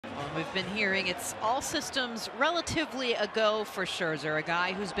We've been hearing it's all systems relatively a go for Scherzer, a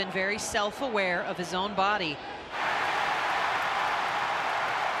guy who's been very self-aware of his own body.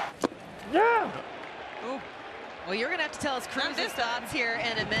 Yeah. Ooh. Well, you're going to have to tell us Cruz's thoughts here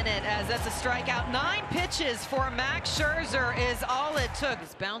in a minute, as that's a strikeout. 9 pitches for Max Scherzer is all it took.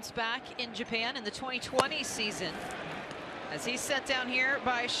 He's bounced back in Japan in the 2020 season, as he's set down here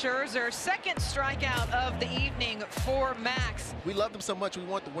by Scherzer. Second strikeout of the evening for Max. We loved him so much we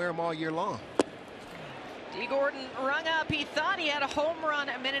want to wear him all year long. D. Gordon rung up. He thought he had a home run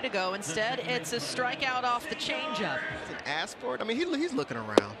a minute ago. Instead, it's a strikeout off the changeup. Doesn't ask for it. I mean, he's looking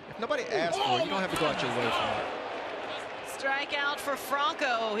around. If nobody asks for it, you don't have to go out your way for it. Strikeout for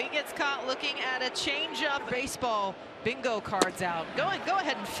Franco. He gets caught looking at a changeup. Baseball bingo cards out. Go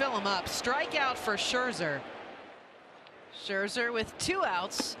ahead and fill him up. Strikeout for Scherzer. Scherzer with 2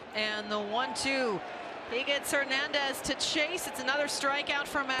 outs, and the 1-2. He gets Hernandez to chase. It's another strikeout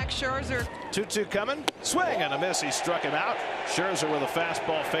for Max Scherzer. 2-2 coming. Swing and a miss. He struck him out. Scherzer with a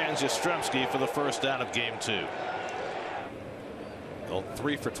fastball fans Yastrzemski for the first out of game 2.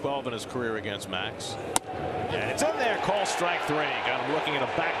 3 for 12 in his career against Max. And it's in there. Call strike 3. Got him looking at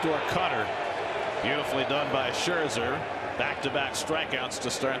a backdoor cutter. Beautifully done by Scherzer. Back-to-back strikeouts to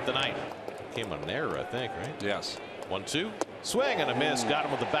start the night. Came on an error, I think, right? Yes. 1-2. Swing and a miss. Got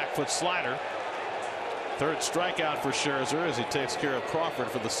him with the back foot slider. Third strikeout for Scherzer as he takes care of Crawford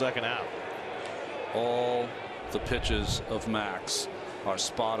for the second out. All the pitches of Max are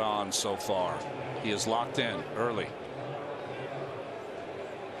spot on so far. He is locked in early.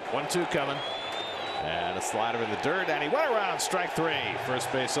 1-2 coming. And a slider in the dirt, and he went around strike 3.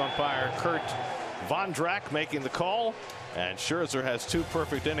 First base umpire Kurt Vondrak making the call, and Scherzer has 2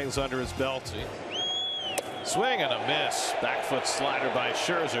 perfect innings under his belt. Swing and a miss. Back foot slider by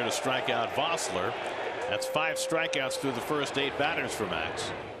Scherzer to strike out Vossler. That's 5 strikeouts through the first 8 batters for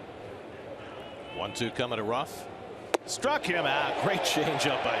Max. 1-2 coming to Ruff. Struck him out. Great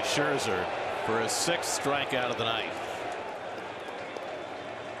changeup by Scherzer for his 6th strikeout of the night.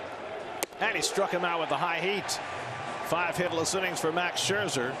 And he struck him out with the high heat. 5 hitless innings for Max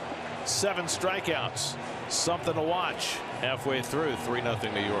Scherzer. 7 strikeouts. Something to watch halfway through.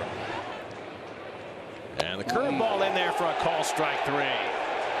 3-0 New York. And the curveball in there for a call strike 3.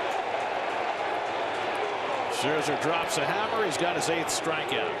 Scherzer drops a hammer. He's got his 8th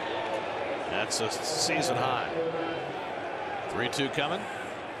strikeout. That's a season high. 3-2 coming.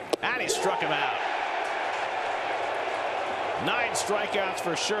 And he struck him out. 9 strikeouts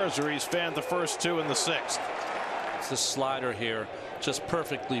for Scherzer. He's fanned the first 2 in the 6th. It's the slider here, just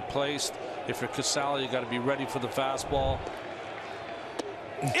perfectly placed. If you're Casale, you got to be ready for the fastball.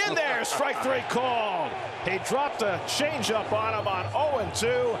 In there, strike 3 called. He dropped a changeup on him on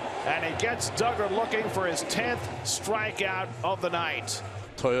 0-2, and he gets Duggar looking for his 10th strikeout of the night.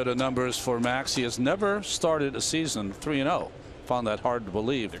 Toyota numbers for Max. He has never started a season 3-0. Found that hard to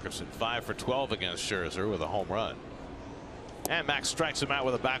believe. Dickerson 5 for 12 against Scherzer with a home run. And Max strikes him out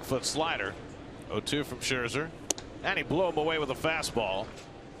with a back foot slider. 0-2 from Scherzer. And he blew him away with a fastball.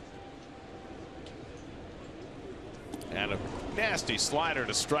 And a nasty slider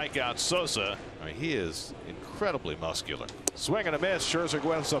to strike out Sosa. I mean, he is incredibly muscular. Swing and a miss. Scherzer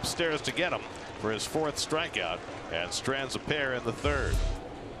goes upstairs to get him for his 4th strikeout and strands a pair in the 3rd.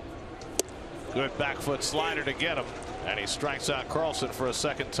 Good back foot slider to get him, and he strikes out Carlson for a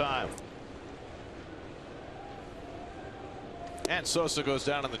 2nd time. And Sosa goes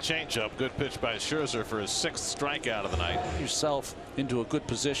down on the changeup. Good pitch by Scherzer for his 6th strikeout of the night. Yourself into a good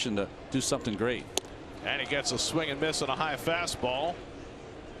position to do something great. And he gets a swing and miss on a high fastball.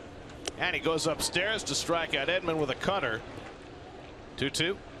 And he goes upstairs to strike out Edman with a cutter.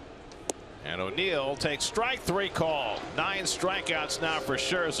 2-2. And O'Neill takes strike 3 call. 9 strikeouts now for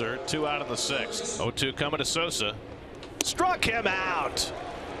Scherzer. 2 out of the 6th. 0-2 coming to Sosa. Struck him out.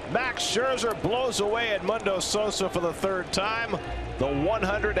 Max Scherzer blows away Edmundo Sosa for the 3rd time. The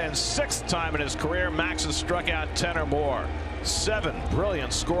 106th time in his career Max has struck out 10 or more. 7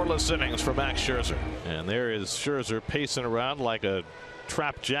 brilliant scoreless innings for Max Scherzer. And there is Scherzer pacing around like a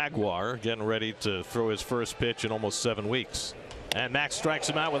trapped jaguar, getting ready to throw his first pitch in almost 7 weeks. And Max strikes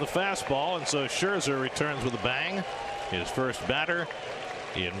him out with a fastball, and so Scherzer returns with a bang. His first batter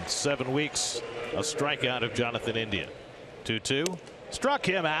in 7 weeks. A strikeout of Jonathan India. 2-2. Struck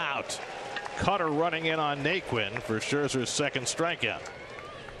him out. Cutter running in on Naquin for Scherzer's 2nd strikeout.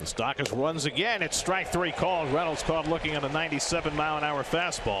 The Stockers runs again. It's strike 3 called. Reynolds caught looking at a 97-mile-an-hour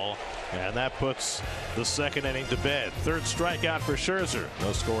fastball, and that puts the 2nd inning to bed. 3rd strikeout for Scherzer.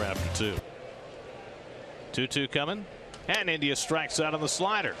 No score after 2. 2-2 coming, and India strikes out on the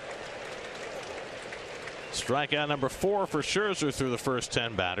slider. Strikeout number 4 for Scherzer through the first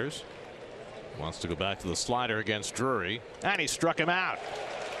 10 batters. Wants to go back to the slider against Drury, and he struck him out.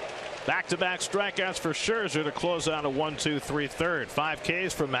 Back-to-back strikeouts for Scherzer to close out a 1-2 3/3. 5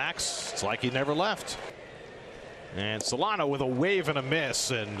 Ks for Max. It's like he never left. And Solano with a wave and a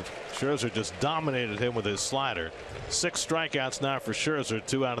miss, and Scherzer just dominated him with his slider. 6 strikeouts now for Scherzer,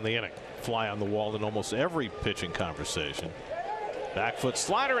 2 out in the inning. Fly on the wall in almost every pitching conversation. Back foot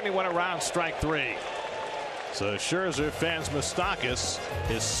slider, and he went around, strike 3. So Scherzer fans Moustakas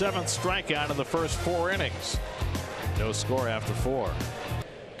his 7th strikeout in the first 4 innings. No score after 4.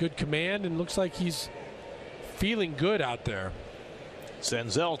 Good command, and looks like he's feeling good out there.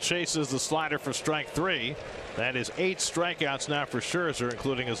 Senzel chases the slider for strike 3. That is 8 strikeouts now for Scherzer,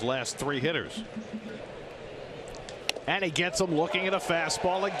 including his last 3 hitters. And he gets him looking at a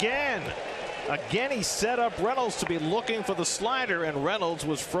fastball again. Again, he set up Reynolds to be looking for the slider, and Reynolds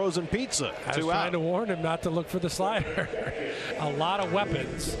was frozen pizza. I was trying to warn him not to look for the slider. A lot of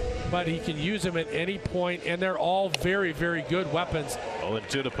weapons, but he can use them at any point, and they're all very, very good weapons.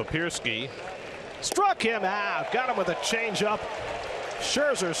 0-2 to Papierski. Struck him out. Got him with a changeup.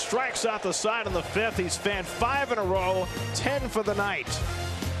 Scherzer strikes out the side in the 5th. He's fanned 5 in a row, 10 for the night.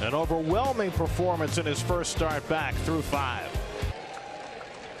 An overwhelming performance in his first start back through 5.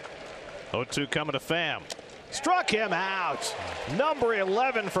 0-2 coming to Pham. Struck him out. Number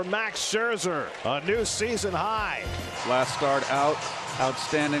 11 for Max Scherzer. A new season high. Last start out,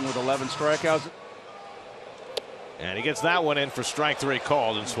 outstanding with 11 strikeouts. And he gets that one in for strike 3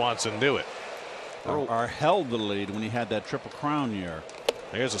 called, and Swanson knew it. Or held the lead when he had that Triple Crown year.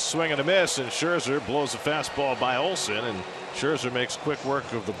 Here's a swing and a miss, and Scherzer blows a fastball by Olsen, and Scherzer makes quick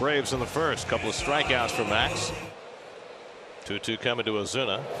work of the Braves in the first. Couple of strikeouts for Max. 2-2 coming to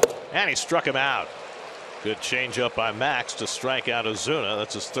Ozuna, and he struck him out. Good changeup by Max to strike out Ozuna.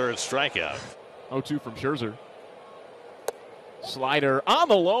 That's his 3rd strikeout. 0-2 from Scherzer. Slider on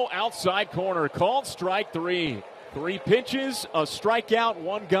the low outside corner, called strike 3. 3 pitches, a strikeout,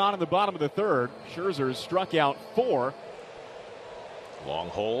 1 gone in the bottom of the 3rd. Scherzer struck out 4. Long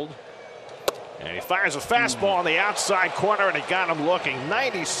hold, and he fires a fastball on the outside corner, and he got him looking.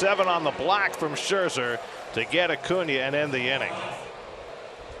 97 on the black from Scherzer to get Acuna and end the inning.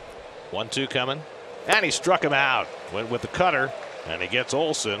 1-2 coming, and he struck him out. Went with the cutter, and he gets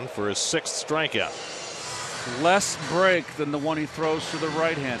Olsen for his 6th strikeout. Less break than the one he throws to the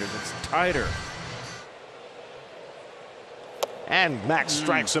right-handers. It's tighter. And Max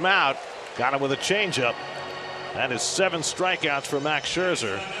strikes him out. Got him with a changeup. That is 7 strikeouts for Max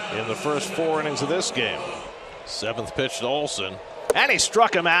Scherzer in the first 4 innings of this game. 7th pitch to Olsen, and he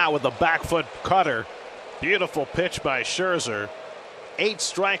struck him out with the back foot cutter. Beautiful pitch by Scherzer. 8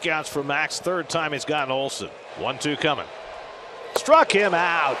 strikeouts for Max, 3rd time he's gotten Olsen. 1-2 coming. Struck him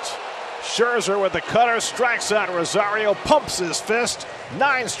out. Scherzer with the cutter strikes out Rosario, pumps his fist.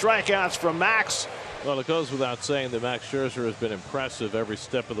 9 strikeouts from Max. Well, it goes without saying that Max Scherzer has been impressive every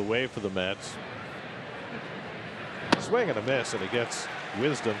step of the way for the Mets. Swing and a miss, and he gets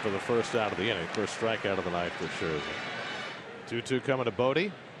Wisdom for the first out of the inning. First strikeout of the night for Scherzer. 2-2 coming to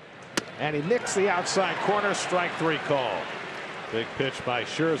Bodie, and he nicks the outside corner. Strike 3 call. Big pitch by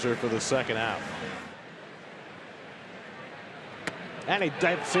Scherzer for the 2nd out. And he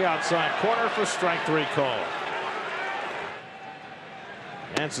dives the outside corner for strike 3 call.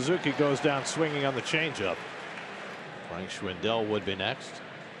 And Suzuki goes down swinging on the changeup. Frank Schwindel would be next.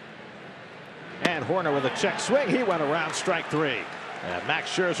 And Horner with a check swing. He went around, strike 3. And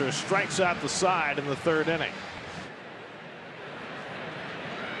Max Scherzer strikes out the side in the 3rd inning.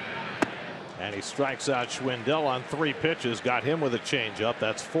 And he strikes out Schwindel on 3 pitches. Got him with a changeup.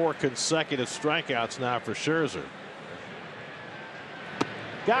 That's 4 consecutive strikeouts now for Scherzer.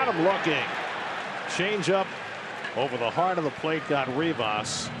 Got him looking. Changeup over the heart of the plate. Got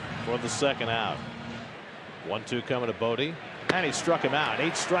Rivas for the 2nd out. 1-2 coming to Bodie. And he struck him out.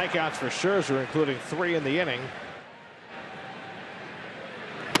 8 strikeouts for Scherzer, including 3 in the inning.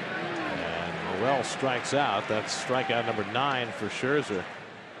 And Morel strikes out. That's strikeout number 9 for Scherzer.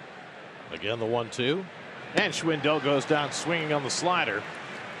 Again, the 1-2. And Schwindel goes down swinging on the slider.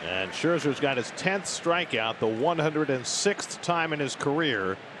 And Scherzer's got his 10th strikeout, the 106th time in his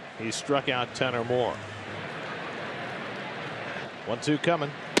career he struck out 10 or more. 1-2 coming.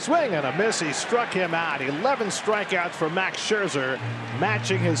 Swing and a miss. He struck him out. 11 strikeouts for Max Scherzer,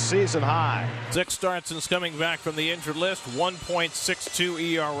 matching his season high. 6 starts since coming back from the injured list. 1.62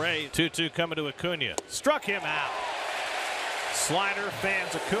 ERA. 2-2 coming to Acuna. Struck him out. Slider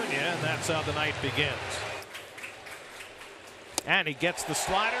fans Acuna, and that's how the night begins. And he gets the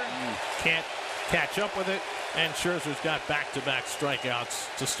slider. Can't catch up with it. And Scherzer's got back-to-back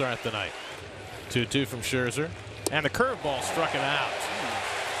strikeouts to start the night. 2-2 from Scherzer. And the curveball struck him out.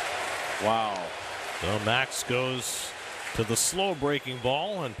 Wow. So Max goes to the slow breaking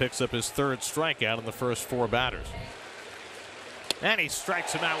ball and picks up his third strikeout in the first 4 batters. And he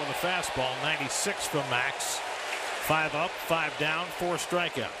strikes him out with a fastball. 96 from Max. 5 up, 5 down, 4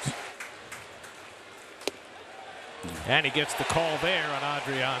 strikeouts. And he gets the call there on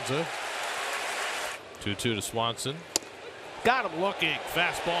Adrianza. 2-2 to Swanson. Got him looking.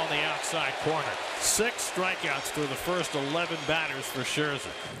 Fastball in the outside corner. 6 strikeouts through the first 11 batters for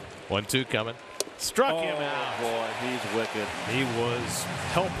Scherzer. 1-2 coming. Struck him out. Oh, boy, he's wicked. He was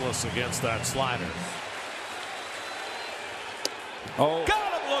helpless against that slider. Oh.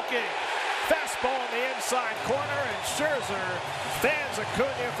 Got him looking. Fastball in the inside corner, and Scherzer fans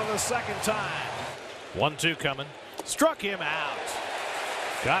Acuna for the second time. 1-2 coming. Struck him out.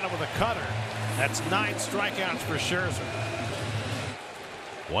 Got him with a cutter. That's 9 strikeouts for Scherzer.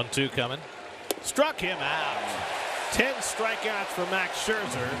 1-2 coming. Struck him out. 10 strikeouts for Max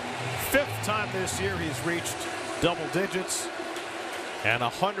Scherzer. 5th time this year he's reached double digits. And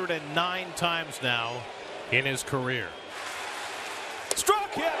 109 times now in his career.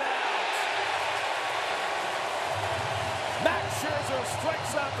 Struck him out. Max Scherzer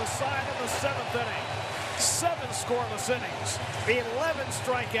strikes out the side in the 7th inning. 7 scoreless innings. 11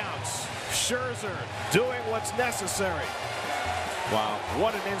 strikeouts. Scherzer doing what's necessary. Wow,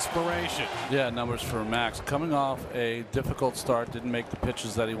 what an inspiration. Yeah, numbers for Max. Coming off a difficult start, didn't make the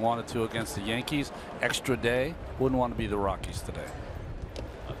pitches that he wanted to against the Yankees. Extra day, wouldn't want to be the Rockies today.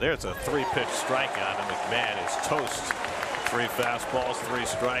 There's a 3-pitch strikeout, and McMahon is toast. 3 fastballs, 3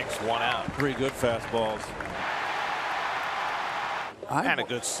 strikes, 1 out. 3 good fastballs. And a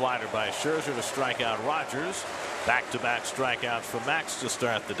good slider by Scherzer to strike out Rogers. Back-to-back strikeouts for Max to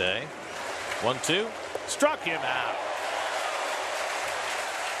start the day. 1-2, struck him out.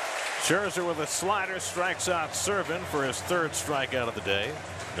 Scherzer with a slider strikes out Servin for his 3rd strikeout of the day.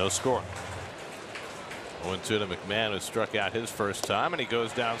 No score. 1-2 to McMahon, who struck out his first time, and he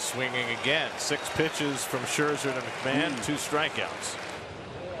goes down swinging again. 6 pitches from Scherzer to McMahon, 2 strikeouts.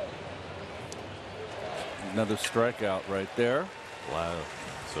 Another strikeout right there. Wow.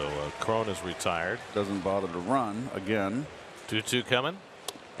 So Corona's retired. Doesn't bother to run again. 2-2 coming.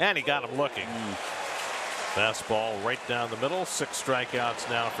 And he got him looking. Fastball right down the middle. 6 strikeouts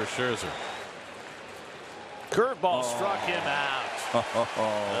now for Scherzer. Curveball struck him out.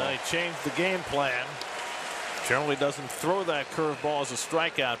 He changed the game plan. Generally doesn't throw that curveball as a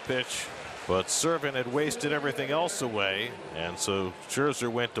strikeout pitch, but Servin had wasted everything else away, and so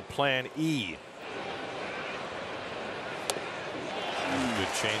Scherzer went to plan E. Good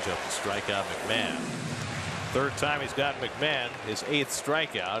changeup to strike out McMahon. 3rd time he's got McMahon, his 8th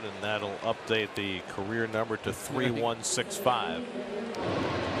strikeout, and that'll update the career number to 3-1-6-5.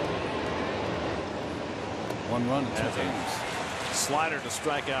 1 run in 2 games. Slider to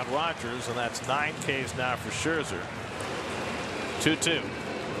strike out Rogers, and that's 9 Ks now for Scherzer. 2-2.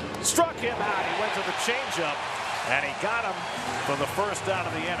 Struck him out. He went to the changeup, and he got him for the first out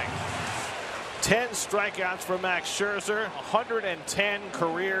of the inning. 10 strikeouts for Max Scherzer, 110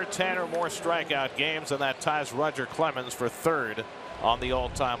 career 10 or more strikeout games, and that ties Roger Clemens for 3rd on the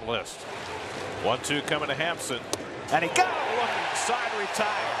all-time list. 1-2 coming to Hampson, and he got him looking. Side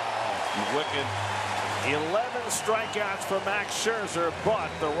retired. Wicked. 11 strikeouts for Max Scherzer, but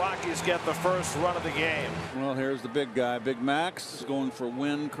the Rockies get the first run of the game. Well, here's the big guy. Big Max is going for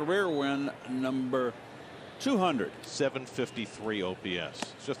career win number 200. 753 OPS.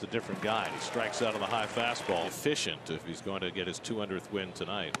 It's just a different guy. He strikes out of the high fastball. Efficient if he's going to get his 200th win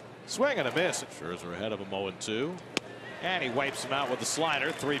tonight. Swing and a miss. Scherzer ahead of him 0-2. And he wipes him out with the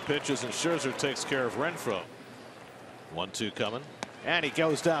slider. 3 pitches, and Scherzer takes care of Renfroe. 1-2 coming. And he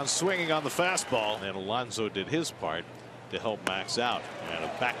goes down swinging on the fastball. And Alonso did his part to help Max out. And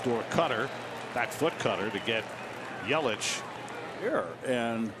a backdoor cutter, back foot cutter to get Yelich. Here,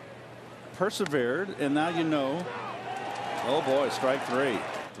 and persevered, and now you know. Oh boy, strike 3.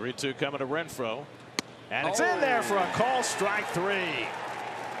 3-2 coming to Renfroe, and it's in there for a call. Strike 3.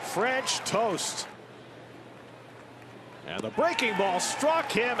 French toast, and the breaking ball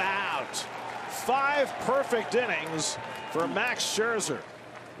struck him out. 5 perfect innings for Max Scherzer.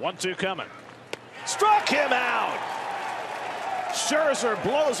 1-2 coming, struck him out. Scherzer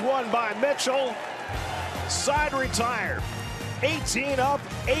blows one by Mitchell. Side retired. 18 up,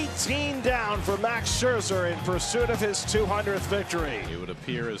 18 down for Max Scherzer in pursuit of his 200th victory. It would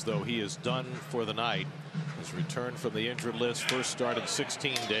appear as though he is done for the night. His return from the injured list, first start in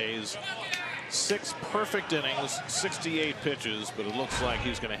 16 days. 6 perfect innings, 68 pitches, but it looks like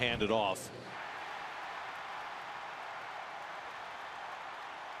he's going to hand it off